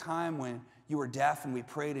remember that time when you were deaf and we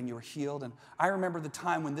prayed and you were healed? And I remember the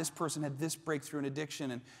time when this person had this breakthrough in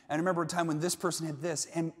addiction. And I remember a time when this person had this.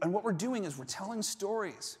 And what we're doing is we're telling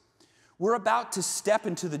stories. We're about to step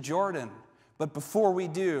into the Jordan. But before we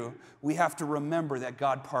do, we have to remember that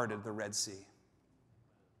God parted the Red Sea.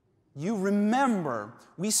 You remember,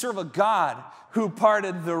 we serve a God who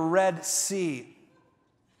parted the Red Sea.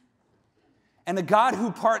 And the God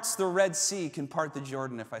who parts the Red Sea can part the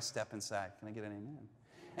Jordan if I step inside. Can I get an amen?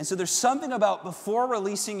 And so there's something about before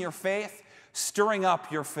releasing your faith, stirring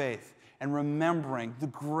up your faith and remembering the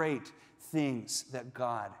great things that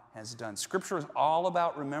God has done. Scripture is all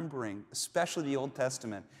about remembering, especially the Old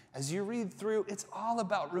Testament. As you read through, it's all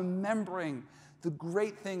about remembering the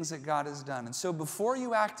great things that God has done. And so before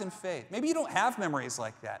you act in faith, maybe you don't have memories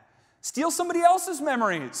like that. Steal somebody else's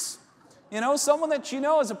memories. You know, someone that you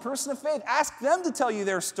know as a person of faith. Ask them to tell you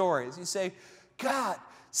their stories. You say, God,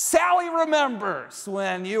 Sally remembers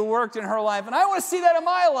when you worked in her life, and I want to see that in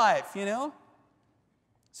my life, you know?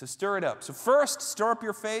 So stir it up. So first, stir up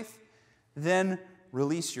your faith, then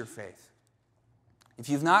release your faith. If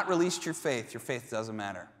you've not released your faith doesn't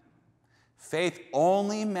matter. Faith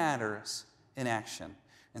only matters in action.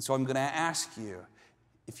 And so I'm going to ask you,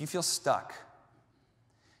 if you feel stuck,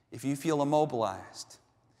 if you feel immobilized,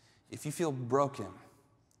 if you feel broken,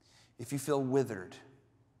 if you feel withered,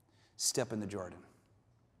 step in the Jordan.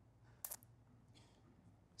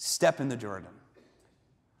 Step in the Jordan.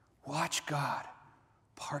 Watch God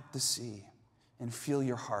part the sea and feel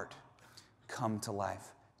your heart come to life.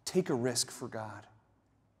 Take a risk for God.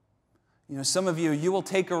 You know, some of you will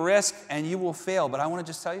take a risk and you will fail, but I want to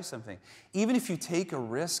just tell you something. Even if you take a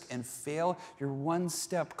risk and fail, you're one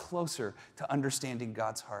step closer to understanding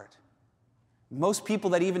God's heart. Most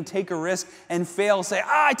people that even take a risk and fail say,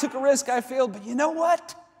 I took a risk, I failed, but you know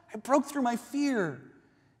what? I broke through my fear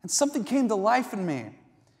and something came to life in me.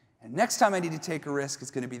 And next time I need to take a risk,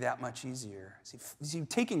 it's going to be that much easier. See,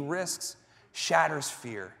 taking risks shatters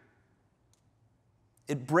fear.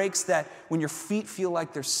 It breaks that when your feet feel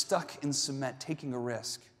like they're stuck in cement, taking a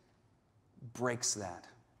risk breaks that.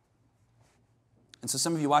 And so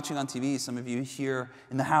some of you watching on TV, some of you here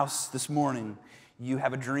in the house this morning, you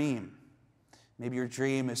have a dream. Maybe your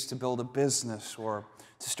dream is to build a business or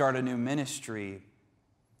to start a new ministry.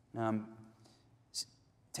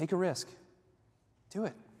 Take a risk. Do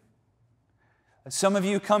it. Some of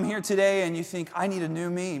you come here today and you think, I need a new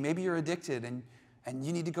me. Maybe you're addicted and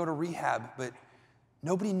you need to go to rehab, but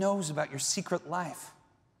nobody knows about your secret life.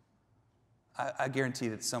 I guarantee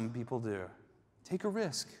that some people do. Take a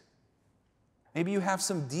risk. Maybe you have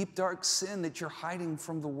some deep, dark sin that you're hiding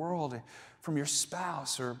from the world, from your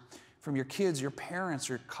spouse or from your kids, your parents,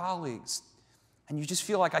 your colleagues, and you just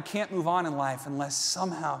feel like I can't move on in life unless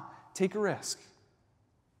somehow take a risk.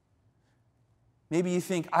 Maybe you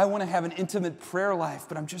think, I want to have an intimate prayer life,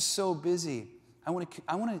 but I'm just so busy. I want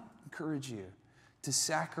to encourage you to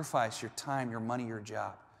sacrifice your time, your money, your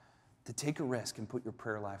job, to take a risk and put your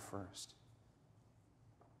prayer life first.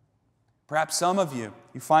 Perhaps some of you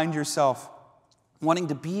find yourself wanting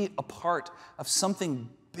to be a part of something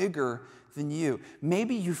bigger than you.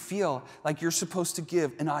 Maybe you feel like you're supposed to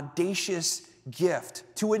give an audacious gift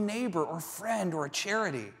to a neighbor or friend or a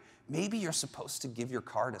charity. Maybe you're supposed to give your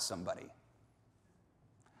car to somebody.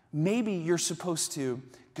 Maybe you're supposed to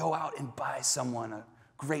go out and buy someone a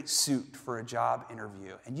great suit for a job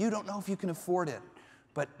interview, and you don't know if you can afford it,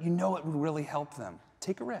 but you know it would really help them.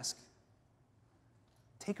 Take a risk.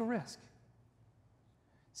 Take a risk.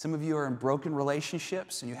 Some of you are in broken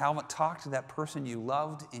relationships, and you haven't talked to that person you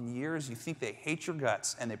loved in years. You think they hate your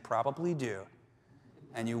guts, and they probably do,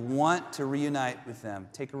 and you want to reunite with them.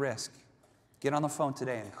 Take a risk. Get on the phone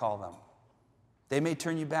today and call them. They may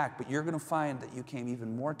turn you back, but you're going to find that you came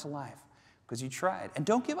even more to life because you tried. And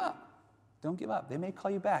don't give up. Don't give up. They may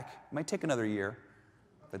call you back. It might take another year,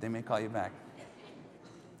 but they may call you back.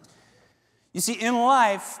 You see, in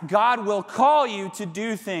life, God will call you to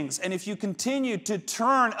do things. And if you continue to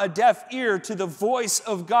turn a deaf ear to the voice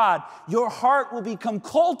of God, your heart will become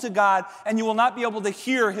cold to God and you will not be able to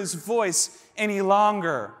hear His voice any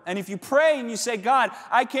longer. And if you pray and you say, God,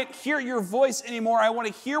 I can't hear your voice anymore. I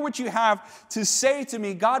want to hear what you have to say to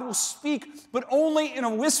me. God will speak, but only in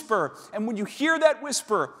a whisper. And when you hear that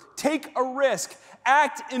whisper, take a risk,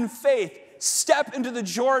 act in faith. Step into the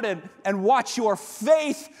Jordan and watch your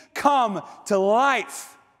faith come to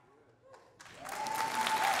life.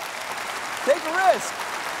 Take a risk.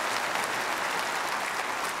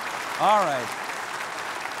 All right.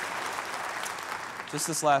 Just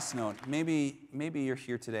this last note. Maybe you're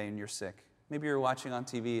here today and you're sick. Maybe you're watching on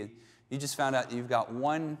TV and you just found out you've got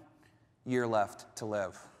 1 year left to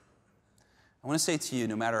live. I want to say to you,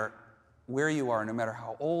 no matter where you are, no matter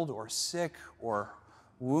how old or sick or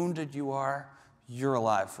wounded you are, you're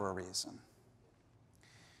alive for a reason.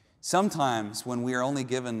 Sometimes when we are only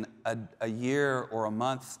given a year or a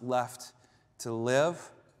month left to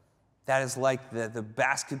live, that is like the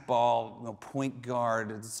basketball point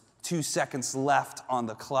guard. It's 2 seconds left on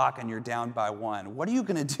the clock and you're down by 1. What are you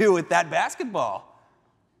going to do with that basketball?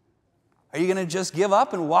 Are you going to just give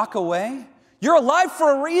up and walk away? You're alive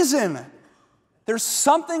for a reason. There's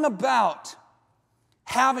something about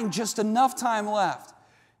having just enough time left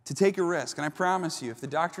to take a risk. And I promise you, if the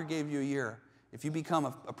doctor gave you a year, if you become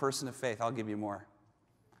a person of faith, I'll give you more.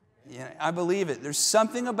 Yeah, I believe it. There's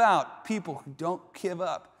something about people who don't give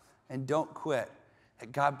up and don't quit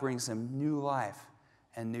that God brings them new life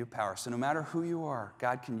and new power. So no matter who you are,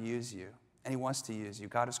 God can use you, and he wants to use you.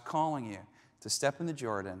 God is calling you to step in the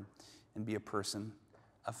Jordan and be a person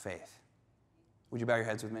of faith. Would you bow your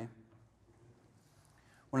heads with me?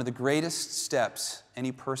 One of the greatest steps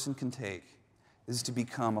any person can take is to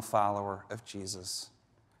become a follower of Jesus.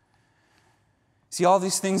 See, all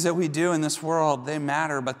these things that we do in this world, they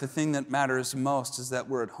matter, but the thing that matters most is that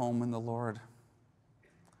we're at home in the Lord.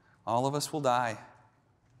 All of us will die,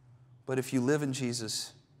 but if you live in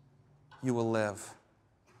Jesus, you will live,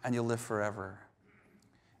 and you'll live forever.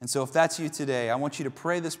 And so if that's you today, I want you to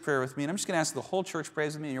pray this prayer with me, and I'm just going to ask the whole church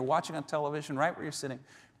prays with me, and you're watching on television right where you're sitting,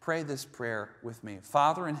 pray this prayer with me.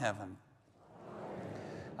 Father in heaven,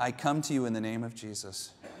 I come to you in the name of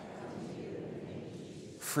Jesus.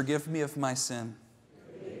 Forgive me of my sin.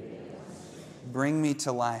 Bring me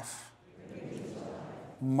to life.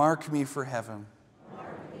 Mark me for heaven.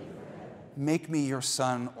 Make me your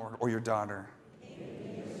son or your daughter.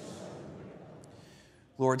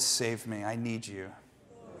 Lord, save me. I need you.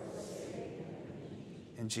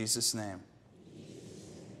 In Jesus' name.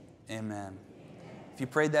 Amen. If you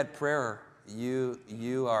prayed that prayer,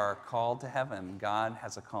 you are called to heaven. God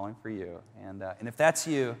has a calling for you. And if that's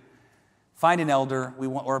you, find an elder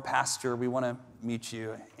or a pastor. We want to meet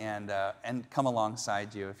you and come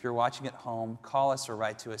alongside you. If you're watching at home, call us or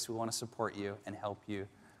write to us. We want to support you and help you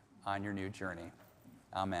on your new journey.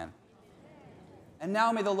 Amen. And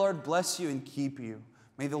now may the Lord bless you and keep you.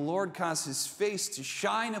 May the Lord cause his face to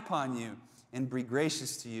shine upon you and be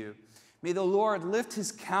gracious to you. May the Lord lift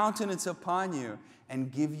his countenance upon you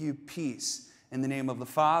and give you peace. In the name of the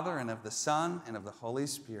Father, and of the Son, and of the Holy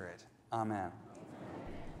Spirit. Amen.